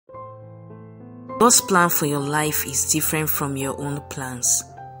God's plan for your life is different from your own plans,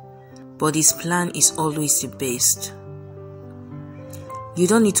 but His plan is always the best. You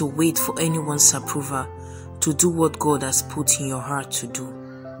don't need to wait for anyone's approval to do what God has put in your heart to do.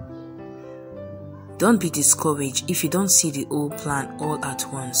 Don't be discouraged if you don't see the whole plan all at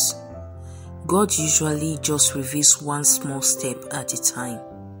once. God usually just reveals one small step at a time.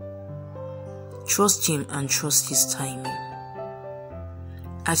 Trust Him and trust His timing.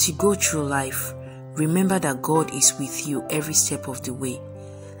 As you go through life, remember that God is with you every step of the way,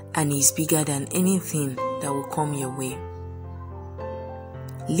 and He is bigger than anything that will come your way.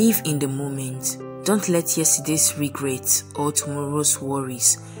 Live in the moment. Don't let yesterday's regrets or tomorrow's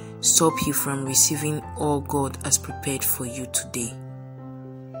worries stop you from receiving all God has prepared for you today.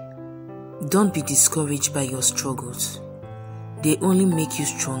 Don't be discouraged by your struggles. They only make you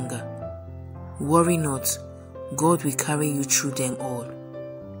stronger. Worry not, God will carry you through them all.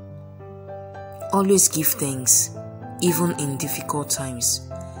 Always give thanks, even in difficult times,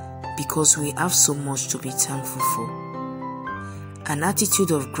 because we have so much to be thankful for. An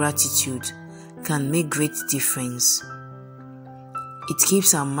attitude of gratitude can make great difference. It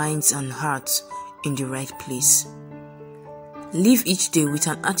keeps our minds and hearts in the right place. Live each day with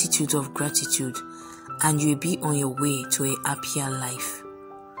an attitude of gratitude, and you'll be on your way to a happier life.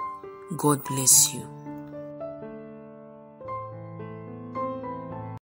 God bless you.